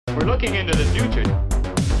We're looking into the future.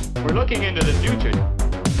 We're looking into the future.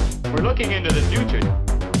 We're looking into the future.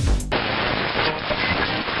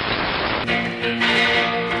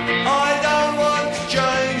 I don't want to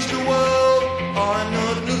change the world. I'm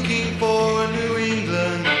not looking for a New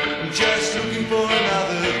England. I'm just looking for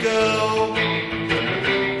another girl.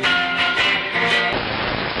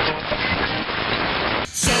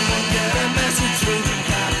 Someone get a message through to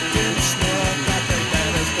Captain Snort that they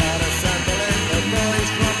better start assembling the boys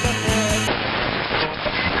from the front.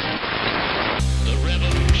 The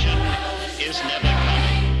revolution is never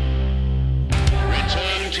coming.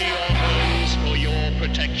 Return to your homes for your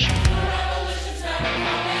protection.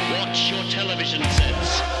 Watch your television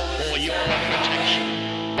sets for your protection.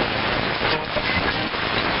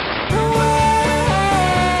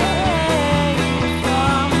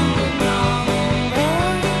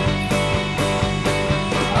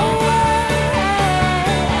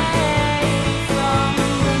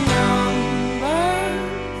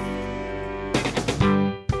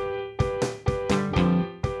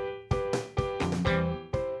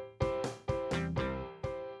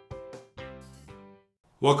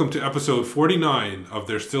 Welcome to episode 49 of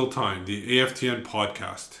There's Still Time, the AFTN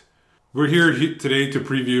podcast. We're here today to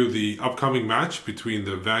preview the upcoming match between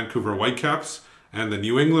the Vancouver Whitecaps and the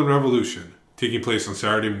New England Revolution, taking place on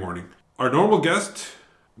Saturday morning. Our normal guest,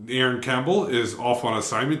 Aaron Campbell, is off on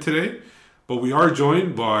assignment today, but we are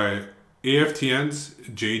joined by AFTN's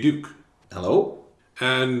Jay Duke. Hello.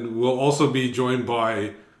 And we'll also be joined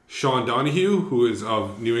by Sean Donahue, who is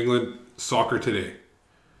of New England Soccer Today.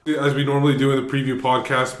 As we normally do in the preview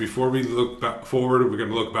podcast, before we look back forward, we're going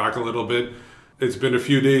to look back a little bit. It's been a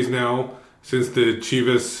few days now since the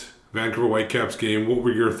Chivas Vancouver Whitecaps game. What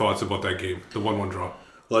were your thoughts about that game, the 1-1 draw?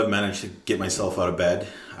 Well, I've managed to get myself out of bed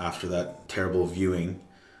after that terrible viewing,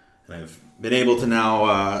 and I've been able to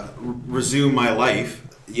now resume my life.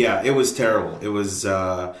 Yeah, it was terrible. It was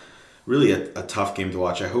really a tough game to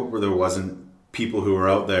watch. I hope there wasn't people who were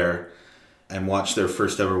out there and watched their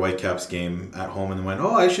first ever Whitecaps game at home and went,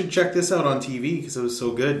 "Oh, I should check this out on TV because it was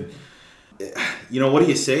so good." You know, what do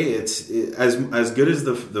you say? It's as good as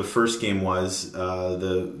the first game was.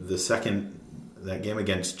 The second, that game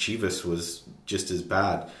against Chivas, was just as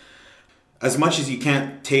bad. As much as you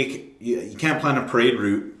can't plan a parade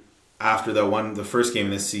route after the first game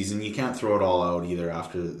this season, you can't throw it all out either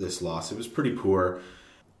after this loss. It was pretty poor.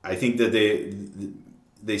 I think that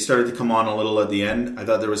they started to come on a little at the end. I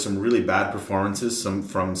thought there was some really bad performances,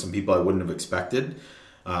 from some people I wouldn't have expected,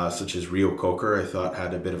 such as Rio Coker. I thought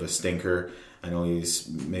had a bit of a stinker. I know he's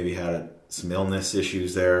maybe had some illness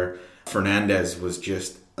issues there. Fernandez was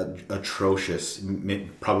just atrocious,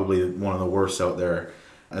 probably one of the worst out there,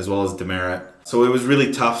 as well as Demerit. So it was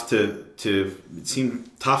really tough it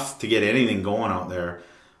seemed tough to get anything going out there.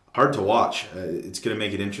 Hard to watch. It's going to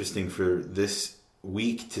make it interesting for this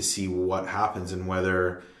week to see what happens and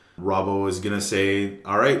whether Robbo is going to say,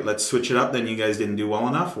 all right, let's switch it up, then you guys didn't do well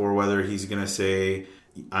enough, or whether he's going to say,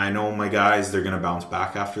 I know my guys, they're going to bounce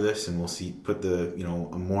back after this, and we'll see, put the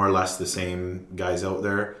more or less the same guys out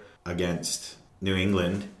there against New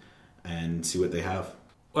England and see what they have.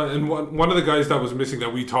 And one of the guys that was missing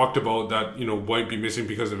that we talked about that might be missing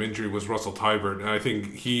because of injury was Russell Teibert, and I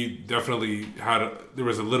think he definitely there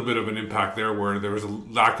was a little bit of an impact there where there was a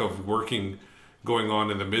lack of working going on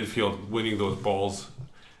in the midfield, winning those balls.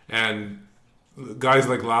 And guys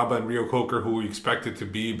like Laba and Rio Coker, who we expected to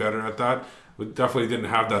be better at that, definitely didn't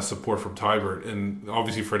have that support from Teibert. And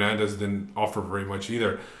obviously Fernandez didn't offer very much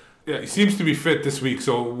either. Yeah, he seems to be fit this week,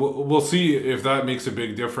 so we'll see if that makes a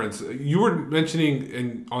big difference. You were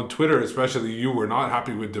mentioning on Twitter especially, you were not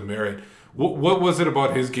happy with Demerit. What was it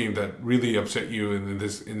about his game that really upset you in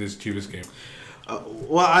this Chivas game?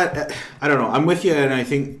 Well, I don't know. I'm with you, and I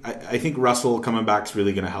think Russell coming back is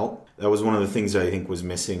really going to help. That was one of the things that I think was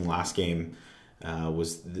missing last game.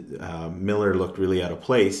 Miller looked really out of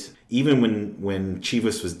place. Even when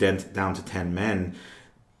Chivas was down to 10 men,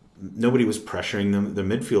 nobody was pressuring the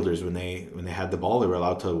midfielders when they had the ball. They were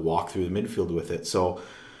allowed to walk through the midfield with it. So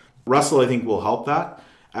Russell, I think, will help that.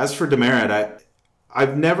 As for Demerit, I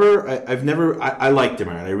like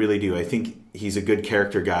Demerit. I really do. I think he's a good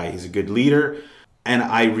character guy. He's a good leader. And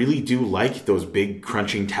I really do like those big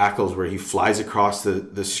crunching tackles where he flies across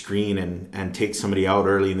the screen and takes somebody out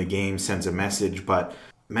early in the game, sends a message. But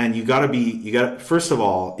man, you gotta first of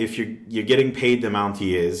all, if you're getting paid the amount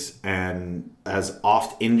he is and as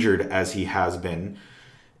oft injured as he has been,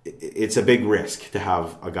 it's a big risk to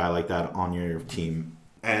have a guy like that on your team.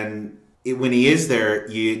 And when he is there,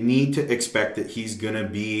 you need to expect that he's gonna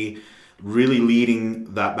be really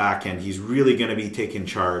leading that back end. He's really gonna be taking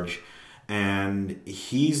charge. and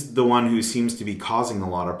he's the one who seems to be causing a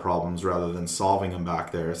lot of problems rather than solving them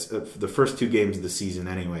back there. The first 2 games of the season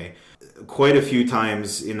anyway. Quite a few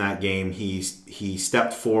times in that game he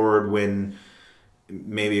stepped forward when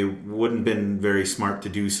maybe it wouldn't have been very smart to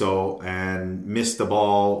do so, and missed the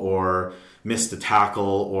ball or missed a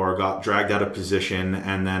tackle or got dragged out of position,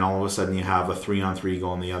 and then all of a sudden you have a 3-on-3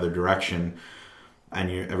 going the other direction and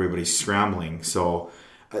everybody's scrambling. So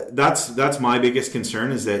that's my biggest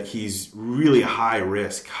concern, is that he's really a high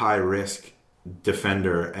risk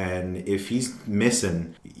defender, and if he's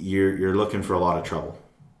missing, you're looking for a lot of trouble.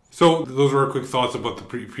 So those were our quick thoughts about the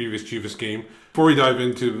previous Chivas game. Before we dive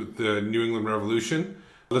into the New England Revolution,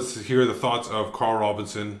 let's hear the thoughts of Carl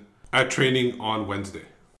Robinson at training on Wednesday.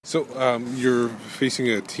 So you're facing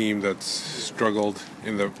a team that's struggled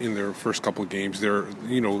in their first couple of games. They're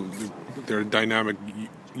a dynamic,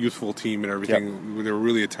 youthful team and everything. Yep. They were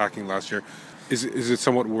really attacking last year. Is it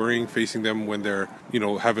somewhat worrying facing them when they're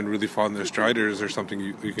haven't really found their stride, or is there something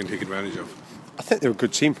you can take advantage of? I think they're a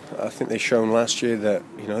good team. I think they've shown last year that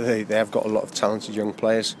they have got a lot of talented young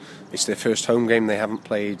players. It's their first home game. They haven't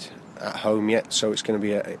played at home yet, so it's going to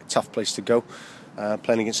be a tough place to go.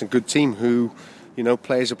 Playing against a good team who,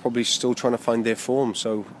 players are probably still trying to find their form.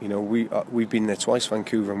 So we've been there twice,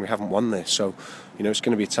 Vancouver, and we haven't won there. So it's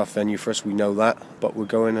going to be a tough venue for us. We know that, but we're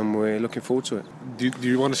going and we're looking forward to it. Do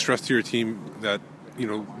you want to stress to your team that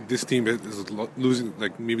this team is losing,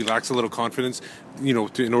 maybe lacks a little confidence,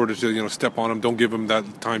 in order to, step on them? Don't give them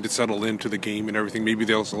that time to settle into the game and everything. Maybe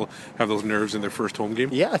they also have those nerves in their first home game.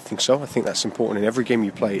 Yeah, I think so. I think that's important in every game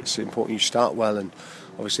you play. It's important you start well, and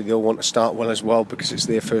obviously they'll want to start well as well because it's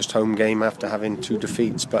their first home game after having 2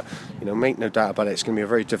 defeats. But, make no doubt about it, it's going to be a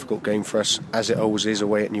very difficult game for us, as it always is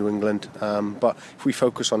away at New England. But if we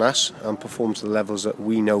focus on us and perform to the levels that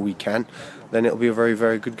we know we can, then it'll be a very,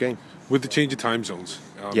 very good game. With the change of time zones,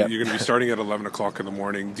 you're going to be starting at 11 o'clock in the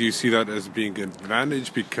morning. Do you see that as being an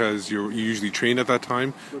advantage because you usually train at that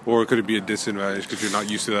time, or could it be a disadvantage because you're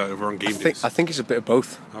not used to that over on game days? I think it's a bit of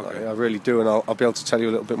both. Okay. I really do, and I'll be able to tell you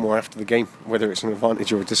a little bit more after the game, whether it's an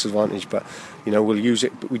advantage or a disadvantage. But, we'll use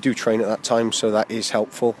it. But we do train at that time, so that is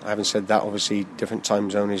helpful. Having said that, obviously, different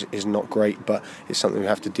time zone is not great, but it's something we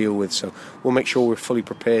have to deal with. So we'll make sure we're fully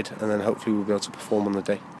prepared, and then hopefully we'll be able to perform on the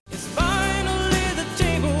day.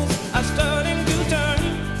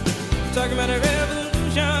 Talking about a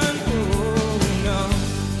revolution, oh no.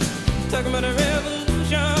 Talking about a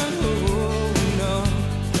revolution, oh no.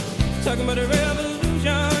 Talking about a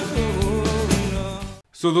revolution, oh no.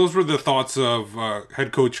 So those were the thoughts of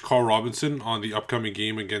head coach Carl Robinson on the upcoming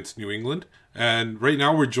game against New England. And right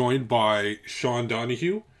now we're joined by Sean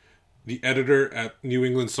Donahue, the editor at New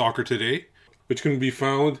England Soccer Today, which can be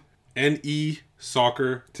found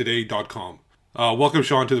nesoccertoday.com. Welcome,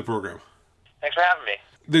 Sean, to the program. Thanks for having me.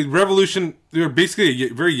 The Revolution, they're basically a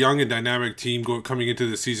very young and dynamic team coming into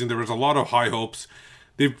the season. There was a lot of high hopes.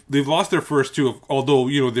 They've lost their first 2, although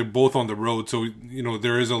they're both on the road, so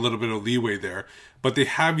there is a little bit of leeway there. But they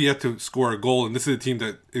have yet to score a goal, and this is a team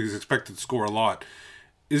that is expected to score a lot.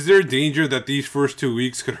 Is there a danger that these first 2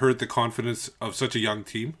 weeks could hurt the confidence of such a young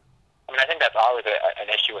team? I think that's always an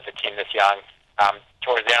issue with a team this young.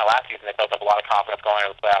 Towards the end of last season, they built up a lot of confidence going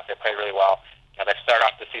into the playoffs. They played really well. They started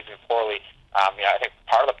off the season poorly. I think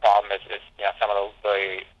part of the problem is some of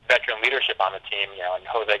the veteran leadership on the team, and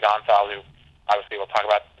Jose Gonzalez, who obviously we'll talk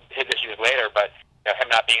about his issues later, but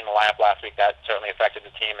him not being in the lineup last week, that certainly affected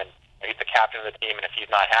the team, and he's the captain of the team, and if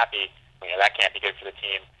he's not happy, that can't be good for the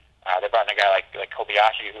team. They brought in a guy like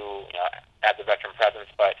Kobayashi, who adds a veteran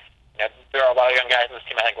presence, but there are a lot of young guys in this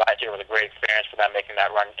team. I think last year was a great experience for them making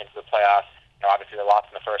that run into the playoffs. Obviously they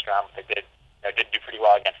lost in the first round, but they did do pretty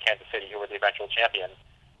well against Kansas City, who were the eventual champions.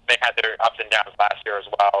 They had their ups and downs last year as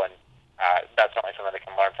well, and that's certainly something they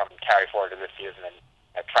can learn from and carry forward to this season and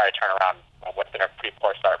try to turn around what's been a pretty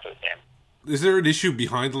poor start for the team. Is there an issue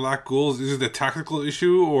behind the lack of goals? Is it a tactical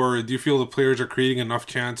issue, or do you feel the players are creating enough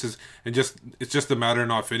chances and it's just a matter of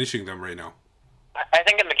not finishing them right now? I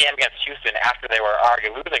think in the game against Houston, after they were already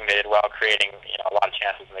losing, they did well creating a lot of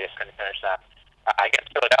chances, and they just couldn't finish them.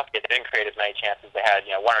 Against Philadelphia, they didn't create as many chances. They had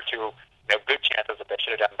 1 or 2 good chances that they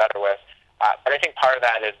should have done better with. But I think part of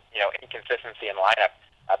that is, inconsistency in lineup.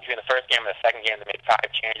 Between the first game and the second game, they made 5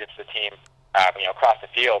 changes to the team, across the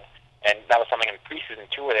field. And that was something in preseason,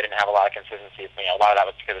 too, where they didn't have a lot of consistency. A lot of that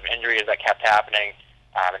was because of injuries that kept happening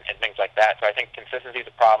and things like that. So I think consistency is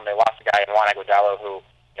a problem. They lost a guy in Juan Agudelo who,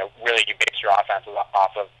 really you base your offense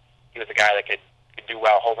off of. He was a guy that could do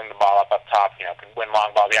well holding the ball up top, could win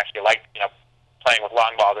long balls. He actually liked, playing with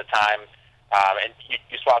long balls at times. And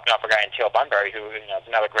you swapped him out for a guy in Teal Bunbury, who is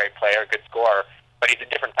another great player, good scorer, but he's a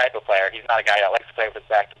different type of player. He's not a guy that likes to play with his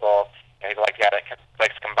back to goal. he's like a guy that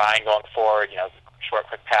likes to combine going forward, short,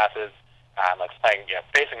 quick passes, likes playing,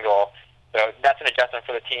 facing goal. So that's an adjustment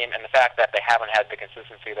for the team, and the fact that they haven't had the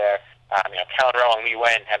consistency there. Kellen Rowe and Lee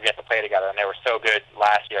Nguyen have yet to play together, and they were so good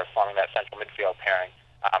last year forming that central midfield pairing.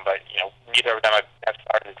 But neither of them have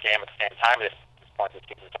started this game at the same time at this point this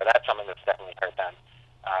season, so that's something that's definitely hurt them.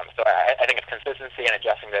 So I think it's consistency and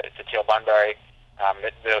adjusting to Teal Bunbury.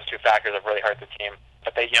 Those two factors have really hurt the team.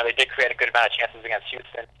 But they did create a good amount of chances against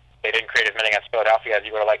Houston. They didn't create as many against Philadelphia as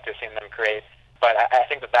you would have liked to have seen them create. But I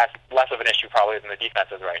think that's less of an issue probably than the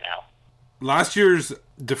defenses right now. Last year's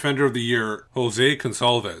Defender of the Year, Jose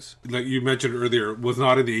Gonçalves, like you mentioned earlier, was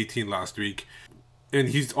not in the 18 last week. And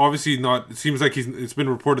he's obviously not, it seems like it's been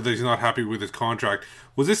reported that he's not happy with his contract.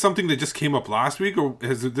 Was this something that just came up last week, or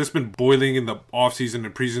has this been boiling in the offseason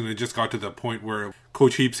and preseason and it just got to the point where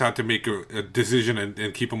Coach Heaps had to make a decision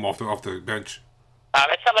and keep him off the bench?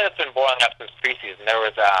 It's something that's been boiling up since preseason. There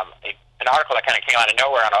was an article that kind of came out of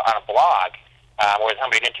nowhere on a blog where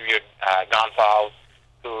somebody had interviewed Gonçalves,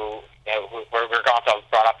 where Gonçalves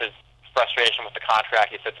brought up his frustration with the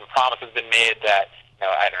contract. He said some promises had been made that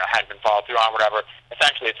hadn't been followed through on, whatever.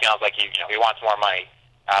 Essentially, it sounds like he wants more money.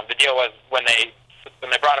 The deal was when they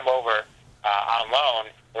brought him over on loan,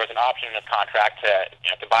 there was an option in his contract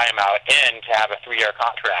to buy him out and to have a 3-year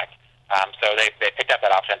contract. So they picked up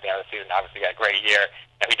that option at the end of the season. Obviously, he had a great year.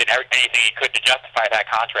 He did anything he could to justify that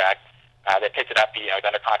contract. They picked it up. He was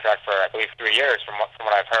under contract for, I believe, 3 years, from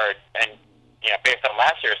what I've heard. And based on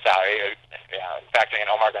last year's salary, factoring in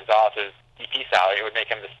Omar Gonzalez's DP salary, it would make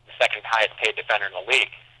him the second highest paid defender in the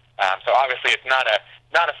league. So obviously, it's not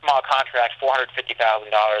a small contract. $450,000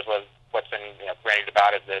 was what's been bandied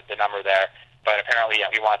about as the number there. But apparently,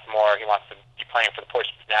 he wants more. He wants to be playing for the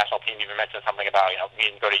Portuguese national team. He even mentioned something about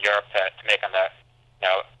needing to go to Europe to make on the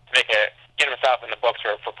get himself in the books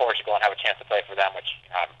for Portugal and have a chance to play for them. Which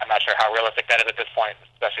I'm not sure how realistic that is at this point,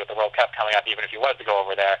 especially with the World Cup coming up. Even if he was to go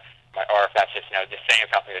over there, or if that's just just saying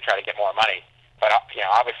something to try to get more money. But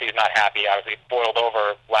obviously he's not happy. Obviously, it boiled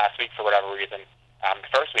over last week for whatever reason. The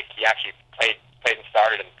first week he actually played and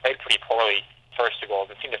started and played pretty poorly. First 2 goals.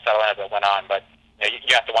 It seemed to settle in as it went on, but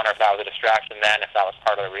you have to wonder if that was a distraction then, if that was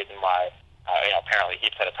part of the reason why, apparently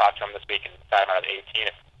Heaps had to talk to him this week and decided him out of the 18,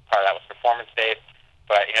 if part of that was performance-based.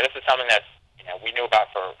 But, this is something that's, we knew about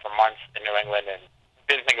for months in New England and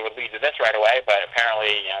didn't think it would lead to this right away, but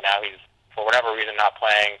apparently, now he's, for whatever reason, not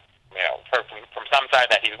playing. Heard from some side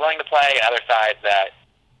that he's willing to play, and other sides that,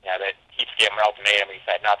 that Heaps gave him an ultimatum and he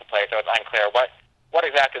decided not to play, so it's unclear what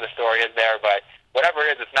exactly the story is there, but whatever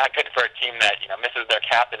it is, it's not good for a team that, misses their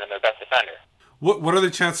captain and their best defender. What are the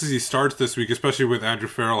chances he starts this week, especially with Andrew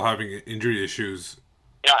Farrell having injury issues?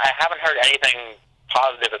 I haven't heard anything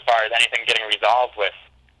positive as far as anything getting resolved with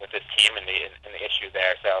this team and the issue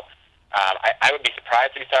there. So I would be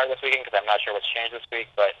surprised if he started this weekend because I'm not sure what's changed this week.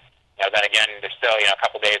 But then again, there's still a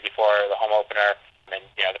couple days before the home opener, and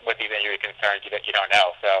with these injury concerns, you don't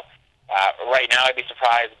know. So right now, I'd be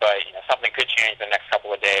surprised, but something could change in the next couple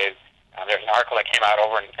of days. There's an article that came out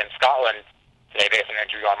over in Scotland today based on an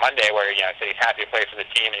interview on Monday where he said he's happy to play for the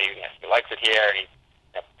team and he likes it here and he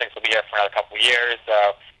thinks he'll be here for another couple of years.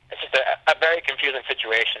 So it's just a very confusing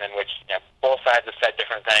situation in which both sides have said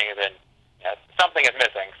different things and something is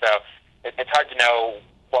missing. So it's hard to know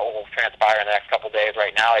what will transpire in the next couple of days.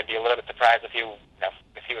 Right now, I'd be a little bit surprised if he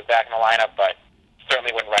was back in the lineup, but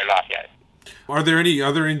certainly wouldn't write it off yet. Are there any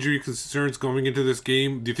other injury concerns going into this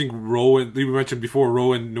game? Do you think Rowe and you mentioned before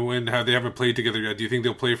Rowe and Nguyen they haven't played together yet? Do you think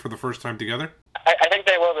they'll play for the first time together? I think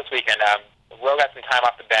they will this weekend. Rowe got some time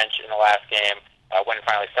off the bench in the last game. Nguyen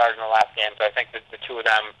finally started in the last game, so I think that the two of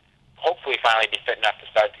them hopefully finally be fit enough to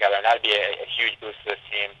start together, and that would be a huge boost to this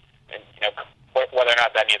team. And whether or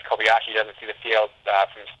not that means Kobayashi doesn't see the field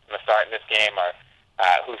from the start in this game, or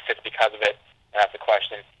who sits because of it, that's the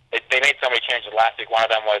question. They made so many changes last week. One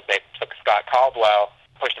of them was they took Scott Caldwell,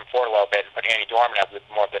 pushed him forward a little bit, and put Andy Dorman as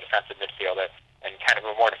more of the defensive midfielder and kind of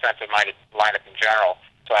a more defensive-minded lineup in general.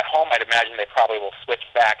 So at home, I'd imagine they probably will switch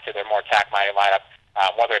back to their more attack-minded lineup.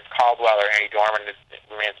 Whether it's Caldwell or Andy Dorman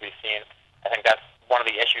remains to be seen. I think that's one of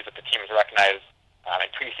the issues that the team has recognized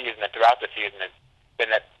in preseason and throughout the season has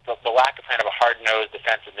been that the lack of kind of a hard-nosed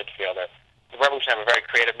defensive midfielder. The Revolution have a very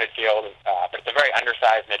creative midfield, but it's a very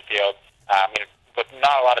undersized midfield. With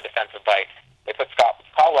not a lot of defensive bite. They put Scott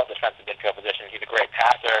Caldwell in the defensive midfield position. He's a great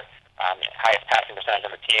passer, highest passing percentage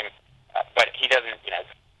on the team, but he doesn't,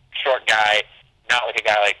 short guy, not like a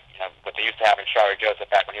guy like what they used to have in Charlie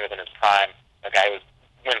Joseph back when he was in his prime, a guy who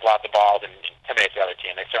wins lots of balls and intimidates the other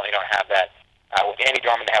team. They certainly don't have that. With Andy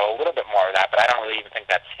Dorman, they have a little bit more of that, but I don't really even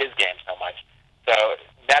think that's his game so much. So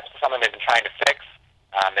that's something they've been trying to fix.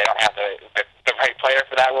 They don't have the right player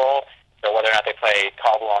for that role. So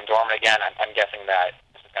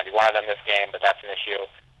going to be one of them this game, but that's an issue.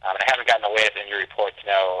 And I haven't gotten the latest injury report to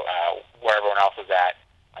know where everyone else is at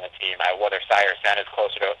on the team. Whether Cyrus Sen is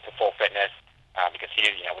closer to full fitness, because he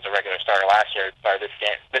was a regular starter last year, started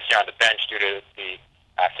this year on the bench due to the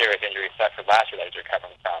serious injury suffered last year that he's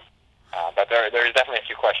recovering from. But there's definitely a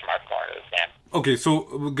few question marks going into this game. Okay,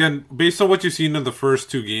 so again, based on what you've seen in the first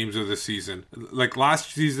 2 games of the season, like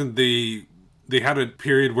last season, they had a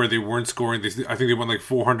period where they weren't scoring. I think they went like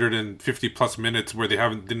 450 plus minutes where they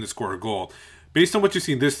didn't score a goal. Based on what you've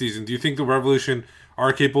seen this season, do you think the Revolution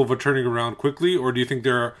are capable of turning around quickly, or do you think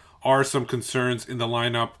there are some concerns in the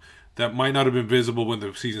lineup that might not have been visible when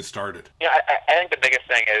the season started? Yeah, I think the biggest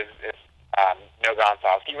thing is No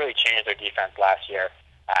Gonçalves. He really changed their defense last year.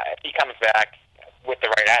 If he comes back with the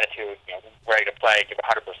right attitude, ready to play, give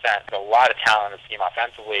 100%, so a lot of talent in the team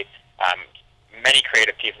offensively, many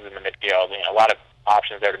creative pieces in the midfield, a lot of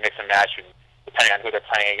options there to mix and match, and depending on who they're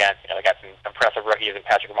playing against. They got some impressive rookies in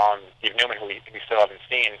Patrick Mullins and Steve Newman, who we still haven't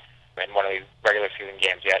seen in one of these regular season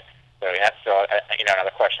games yet. So that's still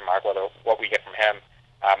another question mark, what we get from him.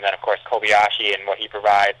 Then, of course, Kobayashi and what he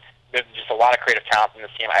provides. There's just a lot of creative talent in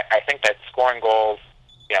this team. I think that scoring goals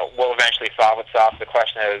will eventually solve itself. The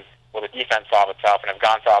question is, will the defense solve itself? And if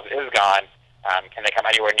Gonçalves is gone, can they come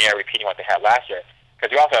anywhere near repeating what they had last year? Because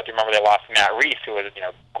you also have to remember they lost Matt Reese, who was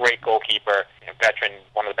great goalkeeper, veteran,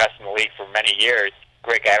 one of the best in the league for many years,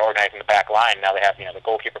 great guy organizing the back line. Now they have the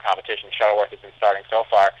goalkeeper competition. Shuttleworth has been starting so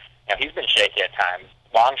far. He's been shaky at times.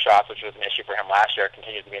 Long shots, which was an issue for him last year,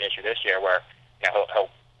 continues to be an issue this year, where he'll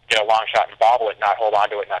get a long shot and bobble it, not hold on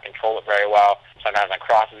to it, not control it very well. Sometimes on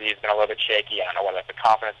crosses he's been a little bit shaky. I don't know whether it's a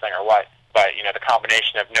confidence thing or what. But, the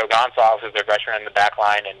combination of No Gonçalves as their veteran in the back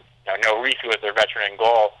line and No Reese, who is their veteran in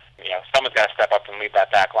goal, someone's got to step up and lead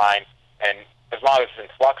that back line. And as long as it's in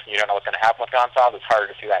flux and you don't know what's going to happen with Gonçalves, it's harder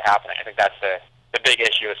to see that happening. I think that's the big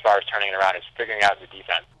issue as far as turning it around, is figuring out the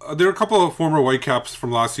defense. There are a couple of former Whitecaps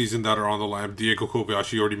from last season that are on the line. Diego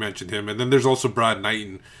Kobayashi, you already mentioned him. And then there's also Brad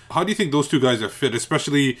Knighton. How do you think those two guys have fit,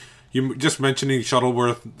 especially you just mentioning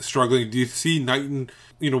Shuttleworth struggling? Do you see Knighton,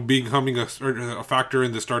 becoming a factor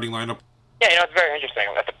in the starting lineup? Yeah, it's very interesting.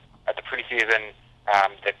 At the preseason,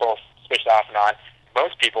 they both switched off and on.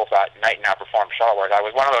 Most people thought Knighton outperformed Shuttleworth. I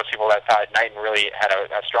was one of those people that thought Knighton really had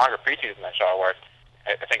a stronger preseason than Shuttleworth.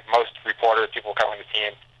 I think most reporters, people covering the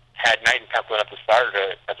team, had Knighton penciled up as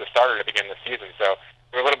the starter to begin the season. So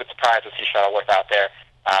we were a little bit surprised to see Shuttleworth out there.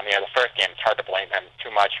 The first game, it's hard to blame him too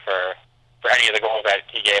much for any of the goals that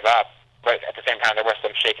he gave up. But at the same time, there was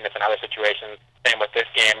some shakiness in other situations. Same with this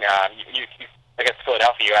game. Against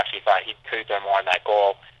Philadelphia, you actually thought he could have done more on that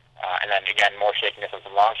goal. And then, again, more shakiness on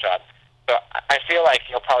some long shots. So I feel like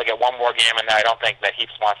he'll probably get one more game, and I don't think that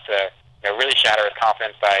Heaps wants to really shatter his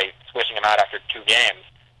confidence by switching him out after 2 games.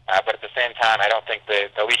 But at the same time, I don't think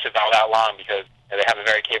the leash is all that long, because they have a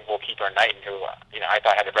very capable keeper in Knighton, who I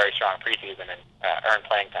thought had a very strong preseason and earned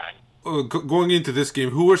playing time. Going into this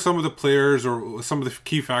game, who are some of the players or some of the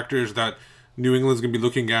key factors that New England's going to be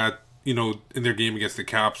looking at, in their game against the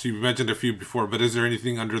Caps? You mentioned a few before, but is there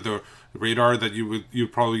anything under the radar that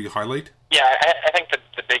you'd probably highlight? Yeah, I think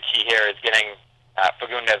the big key here is getting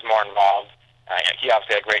Fagundes more involved. He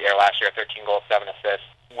obviously had a great year last year, 13 goals, 7 assists.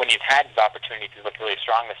 When he's had his opportunities, he's looked really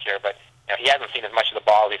strong this year, but he hasn't seen as much of the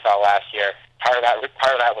ball as he saw last year. Part of that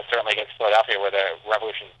was certainly against Philadelphia, where the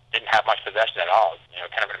Revolution didn't have much possession at all.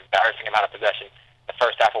 Kind of an embarrassing amount of possession. The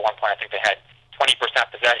first half, at one point, I think they had 20%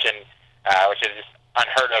 possession, which is just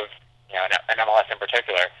unheard of, in MLS in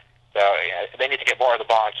particular. So they need to get more of the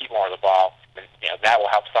ball and keep more of the ball. And, that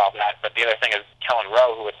will help solve that. But the other thing is Kellen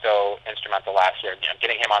Rowe, who was so instrumental last year.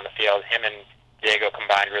 Getting him on the field, him and Diego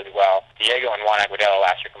combined really well. Diego and Juan Agudelo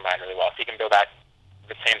last year combined really well. If he can build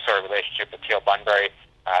the same sort of relationship with Teal Bunbury,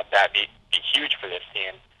 that'd be huge for this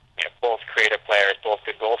team. Both creative players, both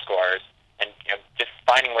good goal scorers, and just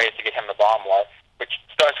finding ways to get him the ball more, which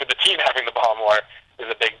starts with the team having the ball more, is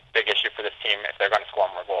a big issue for this team if they're going to score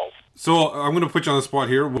more goals. So I'm going to put you on the spot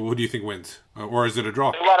here. Who do you think wins, or is it a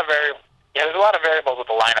draw? There's a lot of variables with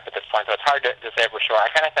the lineup at this point, so it's hard to say for sure. I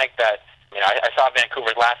kind of think that I saw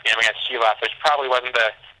Vancouver's last game against Chivas, which probably wasn't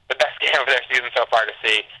the best game of their season so far to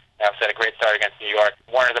see. They had a great start against New York.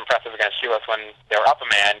 Warner's impressive against Chivas when they were up a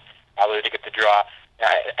man, to get the draw.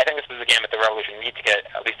 I think this is a game that the Revolution need to get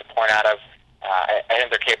at least a point out of. I think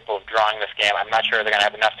they're capable of drawing this game. I'm not sure they're going to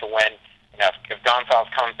have enough to win. If Gonçalves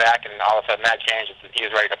comes back and all of a sudden that changes and he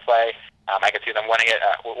is ready to play, I could see them winning it.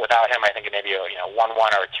 Without him, I think it may be a 1-1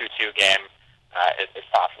 or a 2-2 game is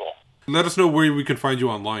possible. Let us know where we can find you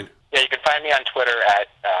online. Yeah, you can find me on Twitter at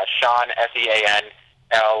Sean,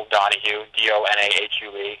 SEANL Donahue,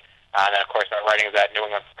 DONAHUE. And then, of course, my writing is at New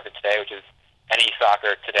England Soccer Today, which is NE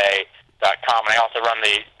Soccer Today. And I also run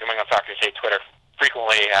the New England Soccer Today Twitter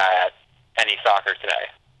frequently at Any Soccer Today.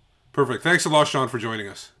 Perfect. Thanks a lot, Sean, for joining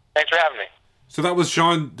us. Thanks for having me. So that was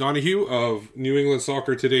Sean Donahue of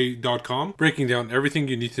NewEnglandSoccerToday.com, breaking down everything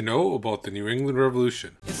you need to know about the New England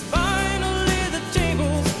Revolution. It's finally the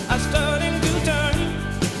tables are starting to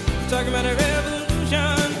turn. Talking about a revolution,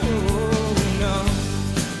 oh no.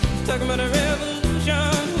 Talking about a revolution,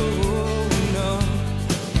 oh no.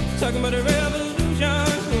 Talking about a revolution,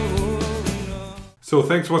 oh no. So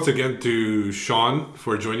thanks once again to Sean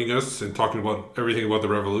for joining us and talking about everything about the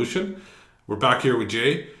revolution. We're back here with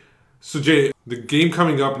Jay. So Jay, the game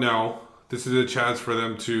coming up now, this is a chance for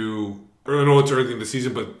them to, I know it's early in the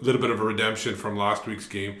season, but a little bit of a redemption from last week's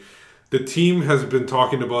game. The team has been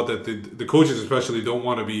talking about that the coaches especially don't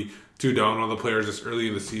want to be too down on the players this early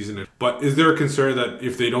in the season. But is there a concern that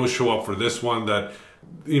if they don't show up for this one that,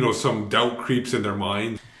 some doubt creeps in their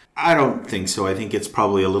mind? I don't think so. I think it's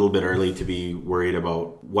probably a little bit early to be worried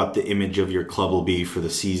about what the image of your club will be for the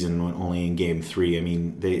season when only in Game 3. I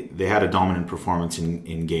mean, they had a dominant performance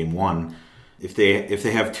in Game 1. If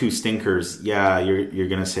they have two stinkers, yeah, you're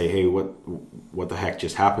going to say, hey, what the heck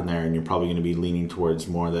just happened there? And you're probably going to be leaning towards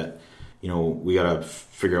more that, we got to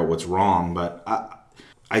figure out what's wrong. But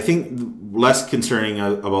I think less concerning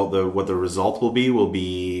about what the result will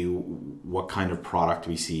be what kind of product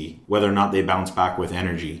we see, whether or not they bounce back with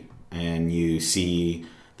energy and you see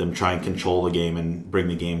them try and control the game and bring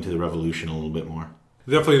the game to the Revolution a little bit more.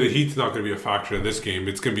 Definitely, the heat's not going to be a factor in this game.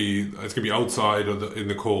 It's going to be outside in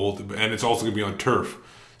the cold, and it's also going to be on turf.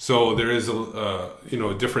 So there is a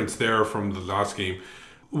difference there from the last game.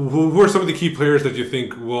 Who are some of the key players that you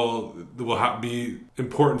think will be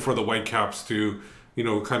important for the Whitecaps to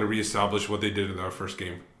kind of reestablish what they did in that first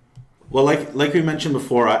game? Well, like we mentioned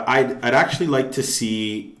before, I'd actually like to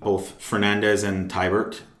see both Fernandez and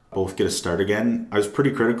Teibert both get a start again. I was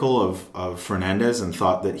pretty critical of Fernandez and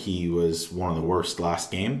thought that he was one of the worst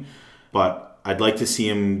last game, but I'd like to see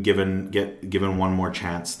him given one more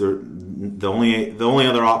chance. The only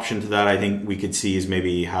other option to that I think we could see is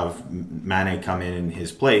maybe have Mane come in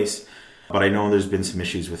his place. But I know there's been some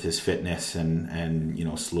issues with his fitness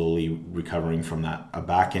and slowly recovering from a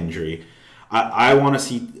back injury. I want to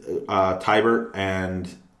see Teibert and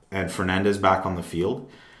Fernandez back on the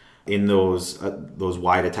field in those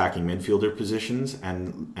wide attacking midfielder positions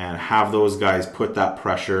and have those guys put that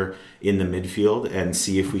pressure in the midfield and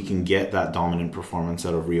see if we can get that dominant performance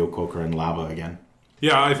out of Reo-Coker and Laba again.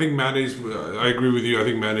 Yeah, I think I agree with you. I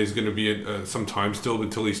think Mane's going to be some time still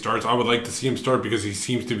until he starts. I would like to see him start because he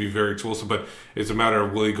seems to be very explosive, but it's a matter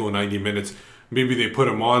of will he go 90 minutes. Maybe they put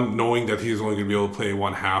him on knowing that he's only going to be able to play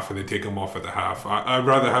one half and they take him off at the half. I'd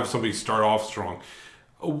rather have somebody start off strong.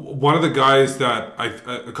 One of the guys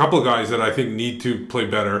a couple of guys that I think need to play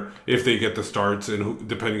better if they get the starts, and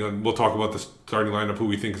depending on, we'll talk about the starting lineup, who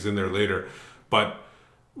we think is in there later. But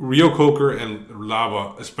Reo-Coker and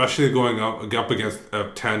Laba, especially going up against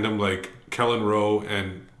a tandem like Kellen Rowe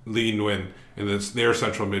and Lee Nguyen in their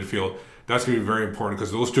central midfield, that's going to be very important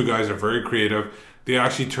because those two guys are very creative. They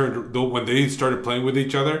actually when they started playing with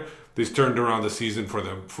each other, they turned around the season for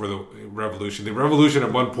the Revolution. The Revolution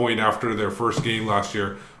at one point after their first game last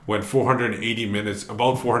year went 480 minutes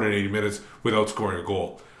without scoring a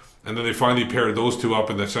goal. And then they finally paired those two up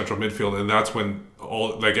in the central midfield, and that's when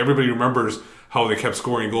everybody remembers how they kept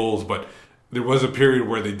scoring goals, but there was a period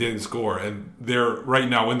where they didn't score, and they're right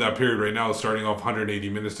now in that period right now starting off 180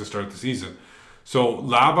 minutes to start the season. So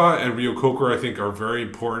Laba and Reo-Coker I think are very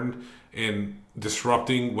important in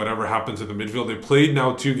disrupting whatever happens in the midfield. They played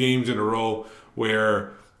now 2 games in a row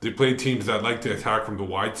where they played teams that like to attack from the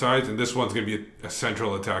wide sides, and this one's going to be a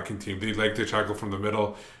central attacking team. They like to tackle from the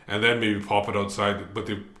middle and then maybe pop it outside, but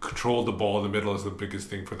they control the ball in the middle is the biggest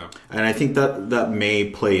thing for them. And I think that may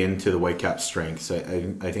play into the Whitecaps' strengths.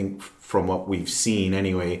 I think from what we've seen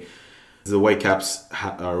anyway, the Whitecaps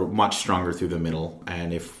are much stronger through the middle,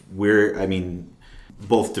 and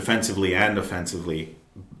both defensively and offensively.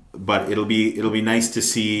 But it'll be nice to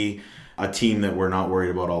see a team that we're not worried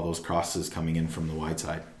about all those crosses coming in from the wide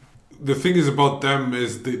side. The thing is about them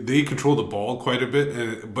is they control the ball quite a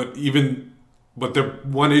bit, but their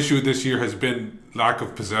one issue this year has been lack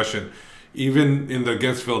of possession. Even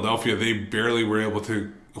against Philadelphia, they barely were able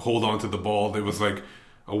to hold on to the ball. There was like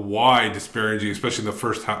a wide disparity, especially in the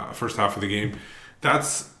first half of the game.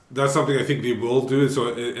 That's something I think they will do.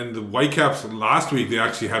 So, and the Whitecaps last week, they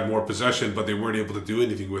actually had more possession, but they weren't able to do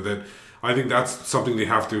anything with it. I think that's something they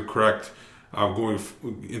have to correct going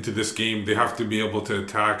into this game. They have to be able to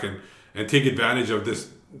attack and take advantage of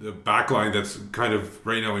the back line that's kind of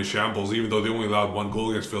right now in shambles, even though they only allowed 1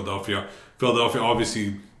 goal against Philadelphia. Philadelphia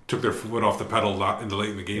obviously took their foot off the pedal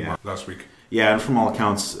late in the game last week. Yeah, and from all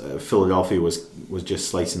accounts, Philadelphia was just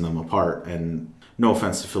slicing them apart. And no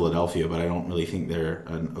offense to Philadelphia, but I don't really think they're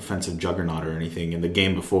an offensive juggernaut or anything. In the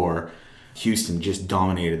game before, Houston just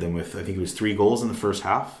dominated them with, I think it was 3 goals in the first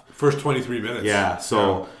half. First 23 minutes. Yeah,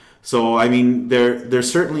 so I mean, they're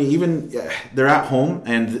certainly, even they're at home,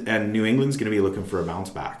 and New England's going to be looking for a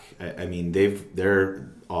bounce back. I mean, they're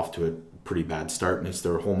off to a pretty bad start, and it's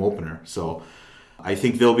their home opener. So I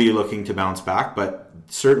think they'll be looking to bounce back, but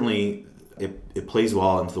certainly it plays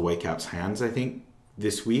well into the Whitecaps' hands, I think,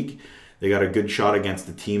 this week. They got a good shot against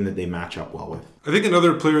the team that they match up well with. I think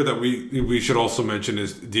another player that we should also mention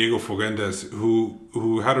is Diego Fogendes,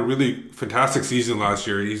 who had a really fantastic season last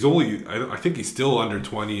year. He's only, I think he's still under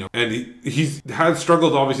 20, and he's had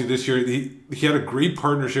struggled obviously this year. He had a great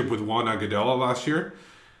partnership with Juan Agudelo last year.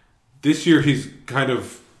 This year he's kind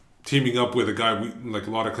of teaming up with a guy like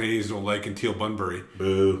a lot of Canadians don't like, in Teal Bunbury.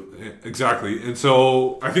 Boo. Exactly. And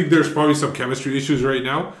so I think there's probably some chemistry issues right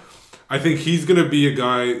now. I think he's going to be a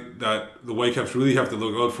guy that the Whitecaps really have to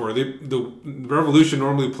look out for. The Revolution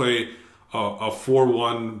normally play a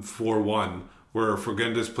 4-1-4-1, where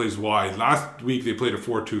Fogendes plays wide. Last week they played a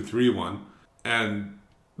 4-2-3-1, and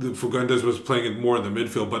Fogendes was playing it more in the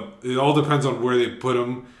midfield. But it all depends on where they put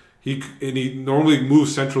him. He normally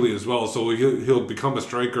moves centrally as well, so he'll become a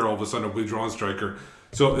striker all of a sudden, a withdrawn striker.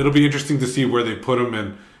 So it'll be interesting to see where they put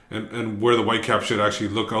him and where the Whitecaps should actually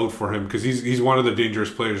look out for him, because he's one of the dangerous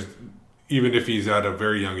players, even if he's at a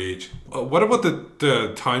very young age. What about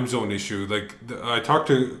the time zone issue? I talked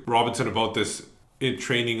to Robinson about this in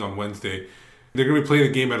training on Wednesday. They're going to be playing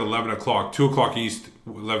the game at 11 o'clock, 2 o'clock East,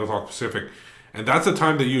 11 o'clock Pacific, and that's the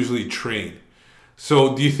time they usually train.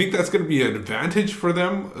 So do you think that's going to be an advantage for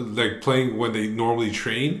them, like playing when they normally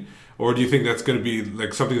train? Or do you think that's going to be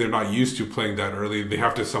like something they're not used to, playing that early? They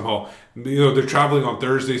have to somehow, they're traveling on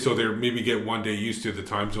Thursday, so they maybe get one day used to the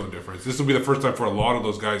time zone difference. This will be the first time for a lot of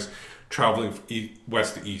those guys traveling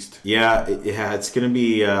west to east. Yeah, it's going to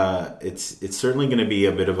be, it's certainly going to be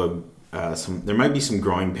a bit of there might be some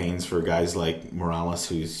growing pains for guys like Morales,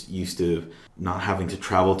 who's used to not having to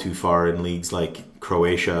travel too far in leagues like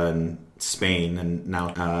Croatia and Spain, and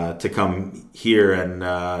now to come here and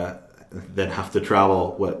then have to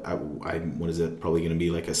travel what is it, probably going to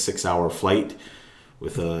be like a 6-hour flight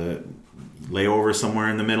with a layover somewhere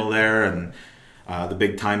in the middle there, and the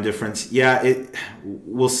big time difference.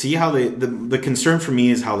 We'll see how the concern for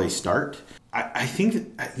me is how they start. I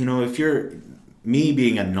think that, if you're me,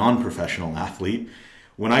 being a non-professional athlete,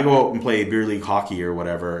 when I go out and play beer league hockey or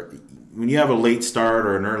whatever, when you have a late start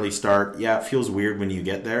or an early start, it feels weird when you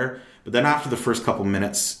get there. But then after the first couple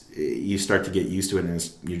minutes, you start to get used to it,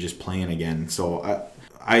 and you're just playing again. So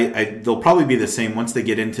they'll probably be the same once they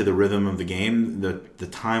get into the rhythm of the game. The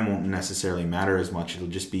time won't necessarily matter as much. It'll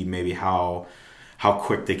just be maybe how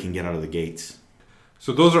quick they can get out of the gates.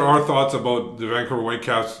 So those are our thoughts about the Vancouver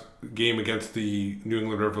Whitecaps game against the New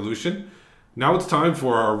England Revolution. Now it's time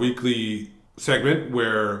for our weekly segment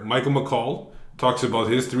where Michael McCall talks about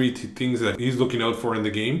his 3 things that he's looking out for in the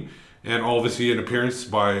game. And obviously an appearance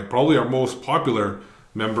by probably our most popular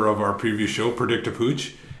member of our previous show, Predicta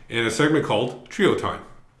Pooch, in a segment called Trio Time.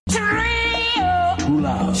 Trio! Too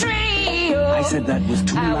loud. Trio! I said that was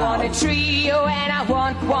too loud. I want a trio and I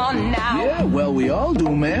want one now. Yeah, well, we all do,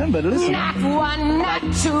 man, but listen. Not one, not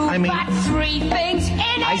two, but 3 things in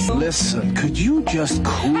it. Listen, could you just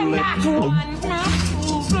cool it? Not one, not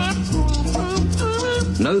two, but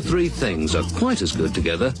 3. No 3 things are quite as good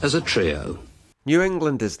together as a trio. New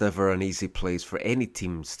England is never an easy place for any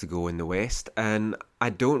teams to go in the West, and I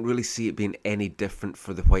don't really see it being any different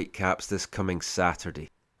for the Whitecaps this coming Saturday.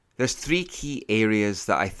 There's 3 key areas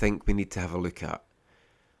that I think we need to have a look at.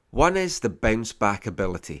 One is the bounce back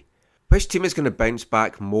ability. Which team is going to bounce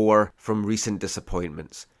back more from recent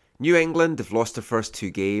disappointments? New England have lost their first 2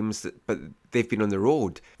 games, but they've been on the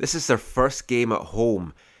road. This is their first game at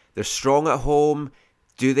home. They're strong at home.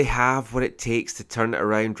 Do they have what it takes to turn it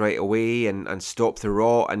around right away and stop the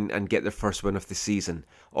rot and get their first win of the season?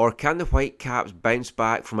 Or can the Whitecaps bounce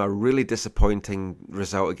back from a really disappointing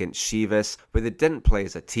result against Chivas, where they didn't play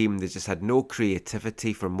as a team, they just had no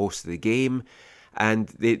creativity for most of the game, and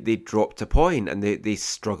they dropped a point and they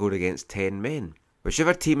struggled against 10 men?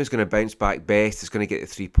 Whichever team is going to bounce back best is going to get the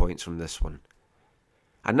 3 points from this one.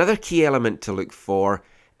 Another key element to look for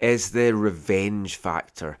is the revenge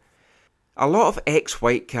factor. A lot of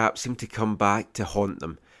ex-Whitecaps seem to come back to haunt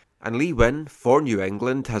them, and Lee Wynn for New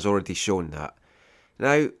England has already shown that.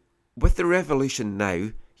 Now, with the Revolution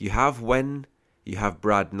now, you have Wynn, you have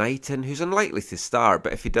Brad Knighton, who's unlikely to start,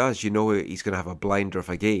 but if he does, you know he's going to have a blinder of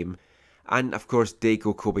a game, and of course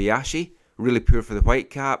Daigo Kobayashi, really poor for the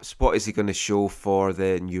Whitecaps. What is he going to show for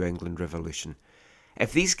the New England Revolution?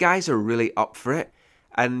 If these guys are really up for it,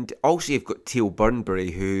 and also you've got Teal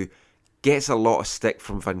Burnbury, who gets a lot of stick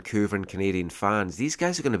from Vancouver and Canadian fans. These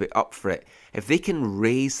guys are going to be up for it. If they can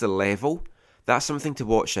raise the level, that's something to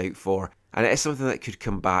watch out for, and it is something that could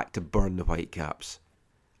come back to burn the Whitecaps.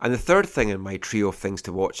 And the third thing in my trio of things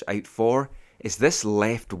to watch out for is this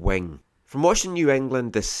left wing. From watching New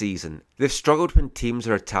England this season, they've struggled when teams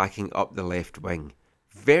are attacking up the left wing.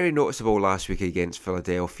 Very noticeable last week against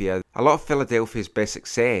Philadelphia. A lot of Philadelphia's best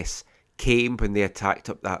success came when they attacked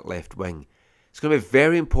up that left wing. It's going to be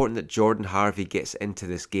very important that Jordan Harvey gets into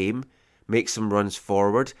this game, makes some runs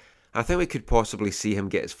forward. I think we could possibly see him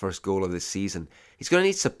get his first goal of the season. He's going to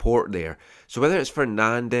need support there. So whether it's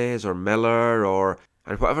Fernandez or Miller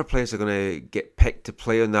and whatever players are going to get picked to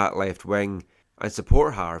play on that left wing and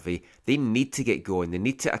support Harvey, they need to get going. They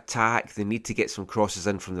need to attack. They need to get some crosses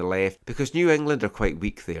in from the left because New England are quite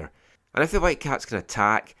weak there. And if the Whitecaps can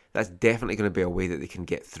attack, that's definitely going to be a way that they can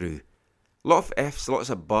get through. A lot of ifs, lots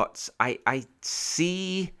of buts. I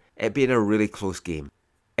see it being a really close game.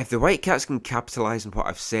 If the Whitecaps can capitalise on what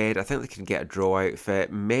I've said, I think they can get a draw out of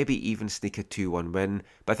it, maybe even sneak a 2-1 win,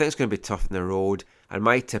 but I think it's going to be tough on the road, and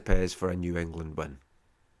my tip is for a New England win.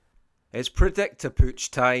 It's Predict-a-Pooch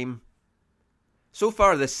time. So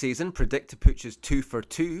far this season, Predict-a-Pooch is 2 for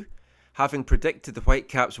 2, having predicted the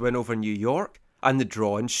Whitecaps win over New York and the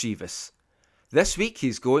draw in Chivas. This week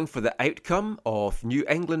he's going for the outcome of New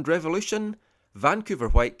England Revolution, Vancouver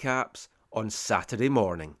Whitecaps on Saturday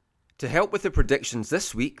morning. To help with the predictions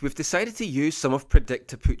this week, we've decided to use some of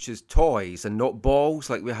Predict-a-Pooch's toys and not balls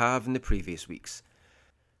like we have in the previous weeks.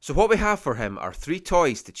 So what we have for him are 3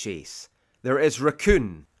 toys to chase. There is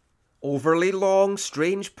Raccoon, Overly Long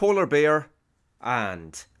Strange Polar Bear,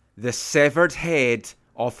 and the Severed Head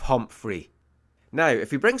of Humphrey. Now, if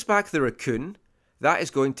he brings back the Raccoon, that is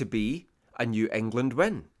going to be a New England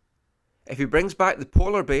win. If he brings back the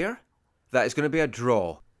Polar Bear, that is going to be a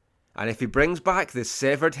draw. And if he brings back the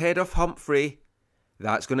Severed Head of Humphrey,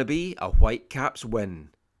 that's going to be a Whitecaps win.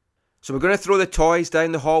 So we're going to throw the toys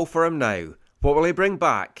down the hall for him now. What will he bring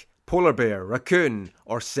back? Polar Bear, Raccoon,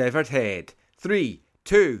 or Severed Head? 3,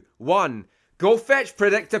 2, 1. Go fetch,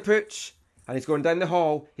 Predict-a-Pooch. And he's going down the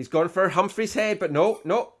hall. He's gone for Humphrey's head, but no.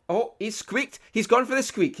 Oh, he's squeaked. He's gone for the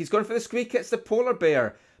squeak. It's the Polar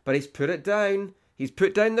Bear. But he's put it down. He's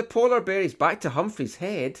put down the Polar Bear. He's back to Humphrey's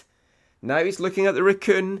head. Now he's looking at the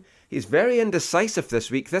Raccoon. He's very indecisive this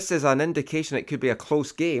week. This is an indication it could be a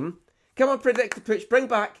close game. Come on, Predict-a-Pooch, bring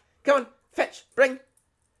back. Come on, fetch, bring.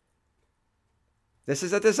 This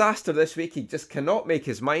is a disaster this week. He just cannot make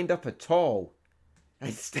his mind up at all.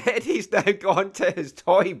 Instead, he's now gone to his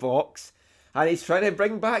toy box and he's trying to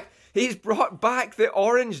bring back... He's brought back the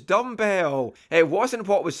orange dumbbell. It wasn't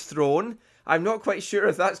what was thrown. I'm not quite sure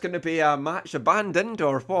if that's going to be a match abandoned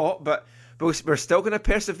or what, but we're still going to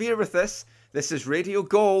persevere with this. This is Radio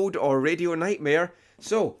Gold or Radio Nightmare.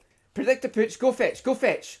 So, Predict-a-Pooch, go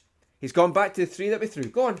fetch. He's gone back to the 3 that we threw.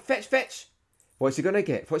 Go on, fetch. What's he going to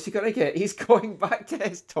get? He's going back to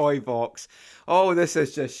his toy box. Oh, this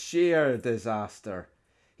is just sheer disaster.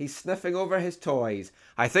 He's sniffing over his toys.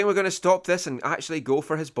 I think we're going to stop this and actually go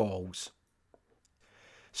for his balls.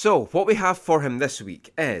 So, what we have for him this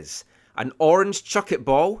week is an orange Chuck-It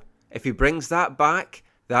ball. If he brings that back,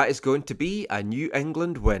 that is going to be a New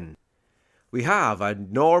England win. We have a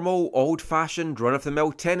normal, old-fashioned,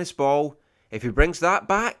 run-of-the-mill tennis ball. If he brings that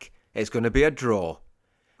back, it's going to be a draw.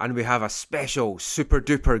 And we have a special,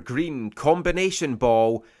 super-duper green combination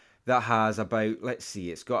ball that has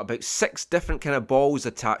it's got about 6 different kind of balls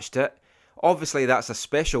attached to it. Obviously, that's a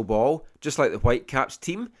special ball, just like the Whitecaps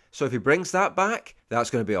team. So if he brings that back, that's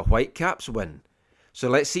going to be a Whitecaps win. So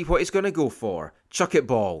let's see what he's going to go for. Chuck-It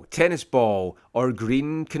ball, tennis ball, or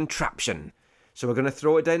green contraption. So we're going to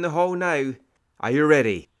throw it down the hall now. Are you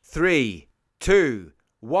ready? 3, 2,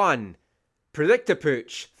 1.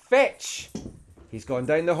 Predict-a-Pooch, fetch! He's gone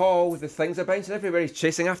down the hall. The things are bouncing everywhere. He's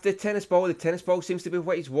chasing after the tennis ball. The tennis ball seems to be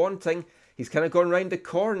what he's wanting. He's kind of gone round the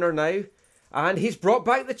corner now. And he's brought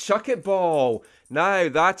back the Chuck-It ball. Now,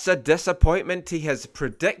 that's a disappointment. He has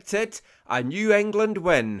predicted a New England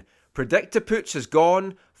win. Predict-a-Pooch has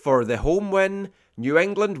gone for the home win, New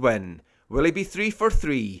England win. Will he be 3 for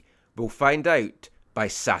 3? We'll find out by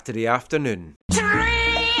Saturday afternoon.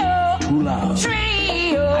 Trio! Too loud.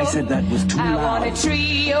 Trio! I said that was too loud. I want a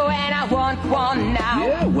trio and I want one now.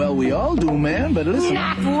 Yeah, well, we all do, man, but listen.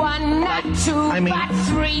 Not one, not two, but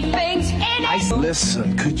 3 things in it.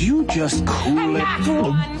 Listen, could you just cool it? Not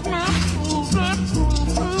one, not two, but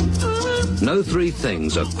 3 things. No 3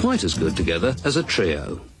 things are quite as good together as a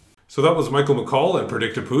trio. So that was Michael McCall and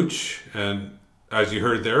Predictor Pooch. And as you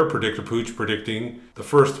heard there, Predictor Pooch predicting the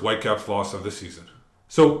first Whitecaps loss of the season.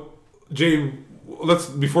 So, Jay,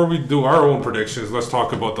 before we do our own predictions, let's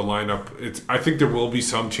talk about the lineup. I think there will be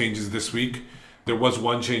some changes this week. There was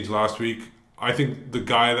one change last week. I think the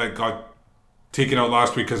guy that got taken out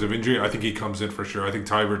last week because of injury, I think he comes in for sure. I think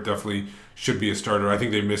Tybert definitely should be a starter. I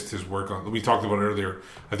think they missed his work on. We talked about it earlier.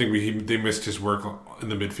 I think they missed his work in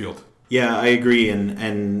the midfield. Yeah, I agree,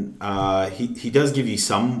 and he does give you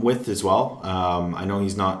some width as well. I know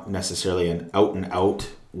he's not necessarily an out and out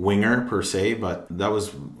winger per se, but that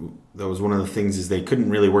was one of the things is they couldn't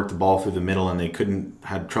really work the ball through the middle, and they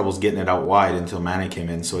had troubles getting it out wide until Mane came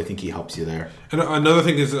in. So I think he helps you there. And another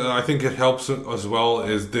thing is, I think it helps as well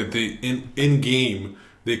is that in game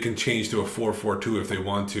they can change to a 4-4-2 if they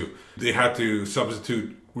want to. They had to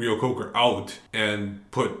substitute Rio Coker out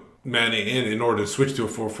and put Mane in order to switch to a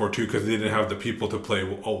 4-4-2 because they didn't have the people to play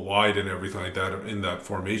wide and everything like that in that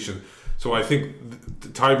formation. So I think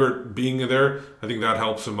Tybert being there, I think that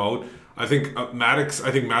helps him out. I think Maddox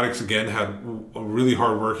again had a really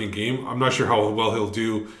hard-working game. I'm not sure how well he'll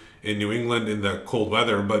do in New England in the cold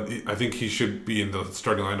weather, but I think he should be in the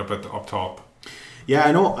starting lineup up top. Yeah,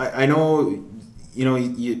 I know. You know,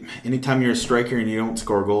 anytime you're a striker and you don't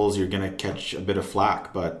score goals, you're going to catch a bit of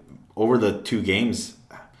flack. But over the 2 games,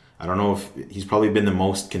 I don't know if he's probably been the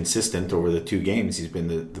most consistent over the 2 games. He's been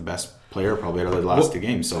the best player probably out of the last 2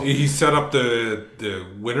 games. So he set up the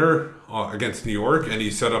winner against New York, and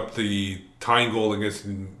he set up the tying goal against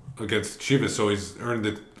Chivas. So he's earned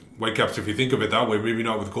the Whitecaps, if you think of it that way. Maybe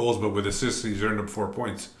not with goals, but with assists, he's earned up 4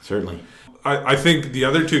 points. Certainly. I think the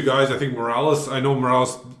other 2 guys, I think Morales. I know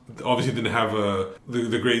Morales obviously didn't have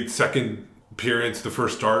the great second appearance, the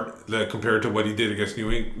first start, compared to what he did against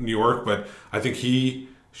New York, but I think he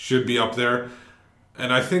should be up there.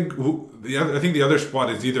 And I think the other spot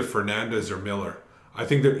is either Fernandez or Miller. I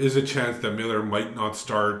think there is a chance that Miller might not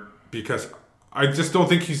start because I just don't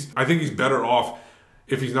think I think he's better off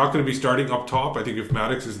if he's not going to be starting up top. I think if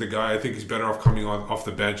Maddox is the guy, I think he's better off coming off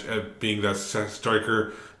the bench at being that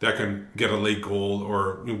striker that can get a late goal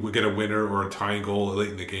or get a winner or a tying goal late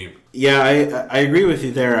in the game. Yeah, I agree with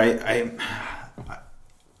you there.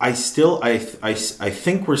 I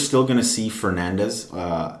think we're still going to see Fernandez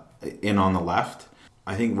in on the left.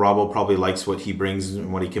 I think Robbo probably likes what he brings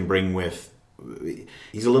and what he can bring with.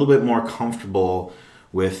 He's a little bit more comfortable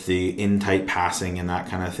with the in-tight passing and that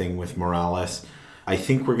kind of thing with Morales. I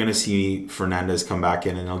think we're going to see Fernandez come back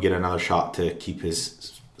in and he'll get another shot to keep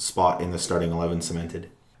his spot in the starting 11 cemented.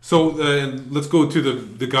 So let's go to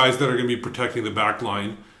the guys that are going to be protecting the back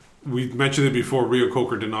line. We mentioned it before, Rio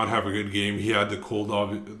Coker did not have a good game. He had the cold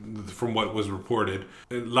from what was reported.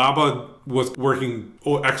 And Laba was working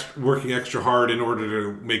extra hard in order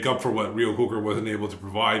to make up for what Rio Coker wasn't able to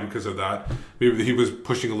provide because of that. Maybe he was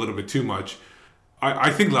pushing a little bit too much.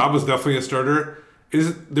 I think Laba's definitely a starter.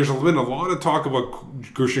 There's been a lot of talk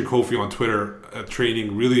about Gershon Kofi on Twitter at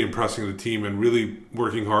training, really impressing the team and really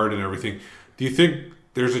working hard and everything. Do you think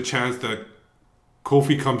there's a chance that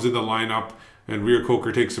Kofi comes in the lineup and Rio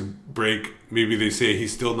Coker takes a break? Maybe they say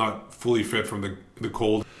he's still not fully fit from the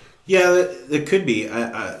cold. Yeah, that could be.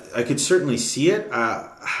 I could certainly see it.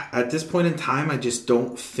 At this point in time, I just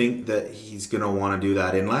don't think that he's going to want to do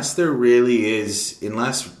that unless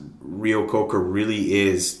Rio Coker really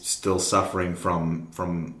is still suffering from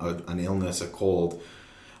an illness, a cold.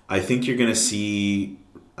 I think you're going to see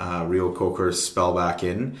Rio Coker spell back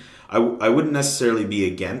in. I wouldn't necessarily be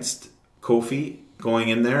against Kofi going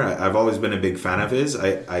in there. I've always been a big fan of his.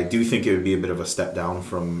 I do think it would be a bit of a step down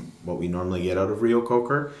from what we normally get out of Rio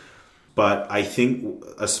Coker. But I think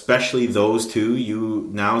especially those two,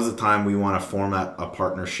 now's the time we want to form a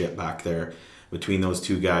partnership back there between those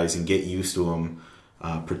 2 guys and get used to them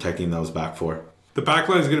protecting those back 4. The back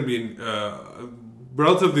line is going to be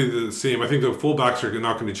relatively the same. I think the fullbacks are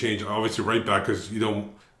not going to change. Obviously, right back because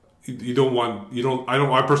I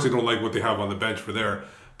personally don't like what they have on the bench for there.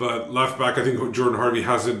 But left back, I think Jordan Harvey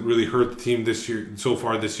hasn't really hurt the team this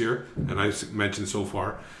year, and I mentioned so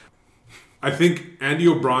far. I think Andy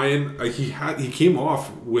O'Brien, he came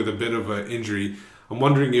off with a bit of an injury. I'm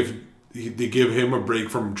wondering if they give him a break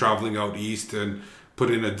from traveling out east and put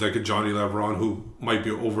in a Johnny Leveron who might be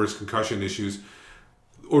over his concussion issues.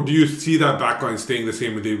 Or do you see that backline staying the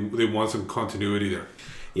same and they want some continuity there?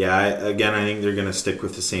 Yeah, I think they're going to stick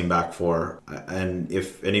with the same back 4. And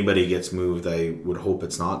if anybody gets moved, I would hope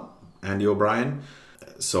it's not Andy O'Brien.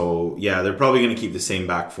 So, yeah, they're probably going to keep the same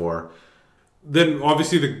back 4. Then,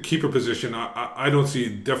 obviously, the keeper position, I don't see,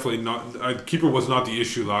 definitely not. Keeper was not the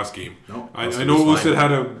issue last game. No, I know Usyk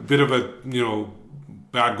had a bit of a,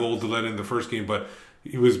 bad goal to let in the first game, but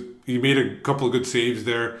He made a couple of good saves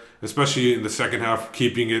there, especially in the second half,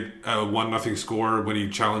 keeping it a 1-0 score when he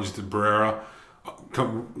challenged Barrera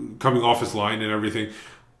coming off his line and everything.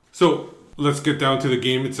 So let's get down to the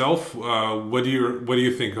game itself. What do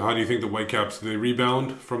you think? How do you think the Whitecaps, they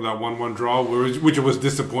rebound from that 1-1 draw, which was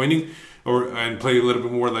disappointing, and play a little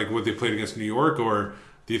bit more like what they played against New York, or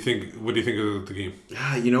what do you think of the game?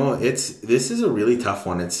 This is a really tough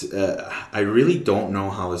one. I really don't know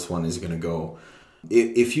how this one is going to go.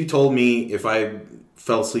 If you told me, if I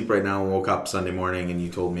fell asleep right now and woke up Sunday morning and you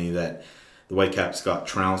told me that the Whitecaps got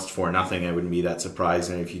trounced 4-0, I wouldn't be that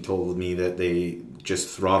surprised. And if you told me that they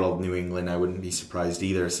just throttled New England, I wouldn't be surprised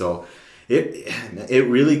either. So it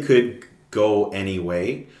really could go any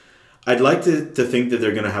way. I'd like to think that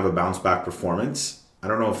they're going to have a bounce back performance. I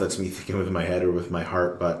don't know if that's me thinking with my head or with my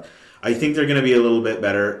heart, but I think they're going to be a little bit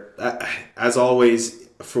better. As always,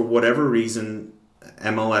 for whatever reason,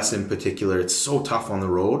 MLS in particular, it's so tough on the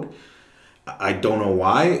road. I don't know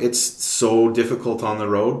why it's so difficult on the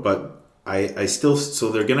road, but I still, so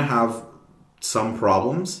they're going to have some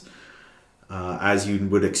problems, as you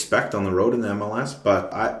would expect on the road in the MLS,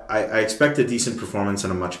 but I expect a decent performance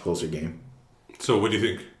and a much closer game. So what do you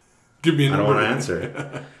think? Give me a number. I don't want to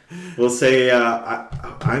answer. We'll say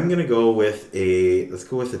I'm going to go with let's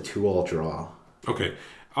go with a 2-2 draw. Okay.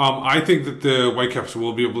 I think that the Whitecaps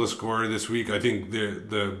will be able to score this week. I think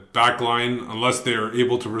the back line, unless they're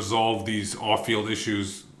able to resolve these off-field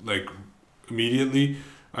issues like immediately,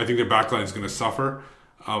 I think their back line is going to suffer.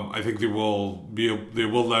 I think they will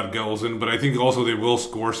let goals in, but I think also they will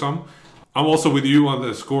score some. I'm also with you on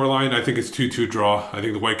the score line. I think it's 2-2 draw. I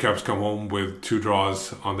think the Whitecaps come home with 2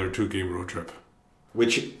 draws on their 2-game road trip.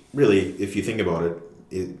 Which really, if you think about it,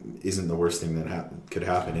 it isn't the worst thing that could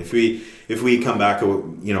happen. If we come back,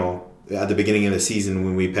 at the beginning of the season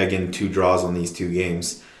when we peg in 2 draws on these 2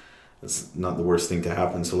 games, that's not the worst thing to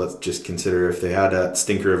happen. So let's just consider if they had a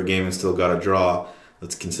stinker of a game and still got a draw,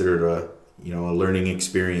 let's consider it a learning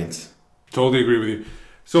experience. Totally agree with you.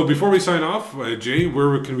 So before we sign off, Jay,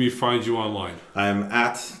 where can we find you online? I'm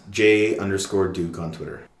at J_Duke on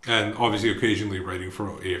Twitter. And obviously occasionally writing for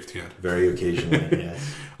AFTN. Very occasionally,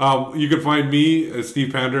 yes. You can find me,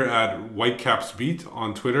 Steve Pander, at Whitecaps Beat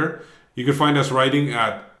on Twitter. You can find us writing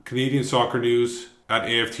at Canadian Soccer News at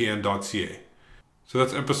AFTN.ca. So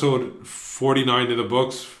that's episode 49 in the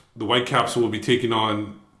books. The Whitecaps will be taking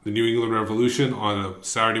on the New England Revolution on a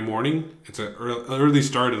Saturday morning. It's an early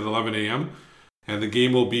start at 11 a.m. And the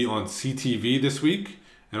game will be on CTV this week.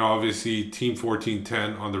 And obviously Team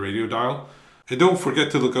 1410 on the radio dial. And don't forget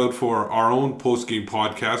to look out for our own post-game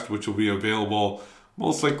podcast, which will be available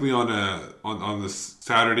most likely on the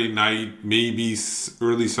Saturday night, maybe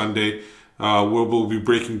early Sunday, where we'll be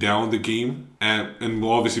breaking down the game. And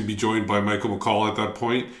we'll obviously be joined by Michael McCall at that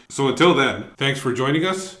point. So until then, thanks for joining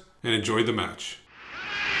us and enjoy the match.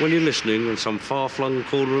 When you're listening in some far-flung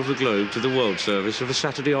corner of the globe to the World Service of a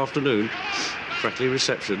Saturday afternoon, crackly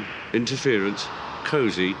reception, interference,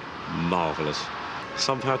 cosy, marvellous.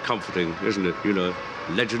 Somehow comforting, isn't it?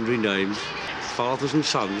 Legendary names, fathers and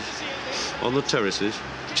sons on the terraces,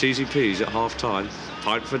 cheesy peas at half-time,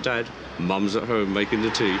 pint for dad, mum's at home making the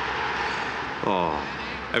tea.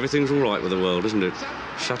 Everything's all right with the world, isn't it?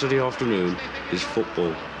 Saturday afternoon is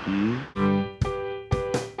football.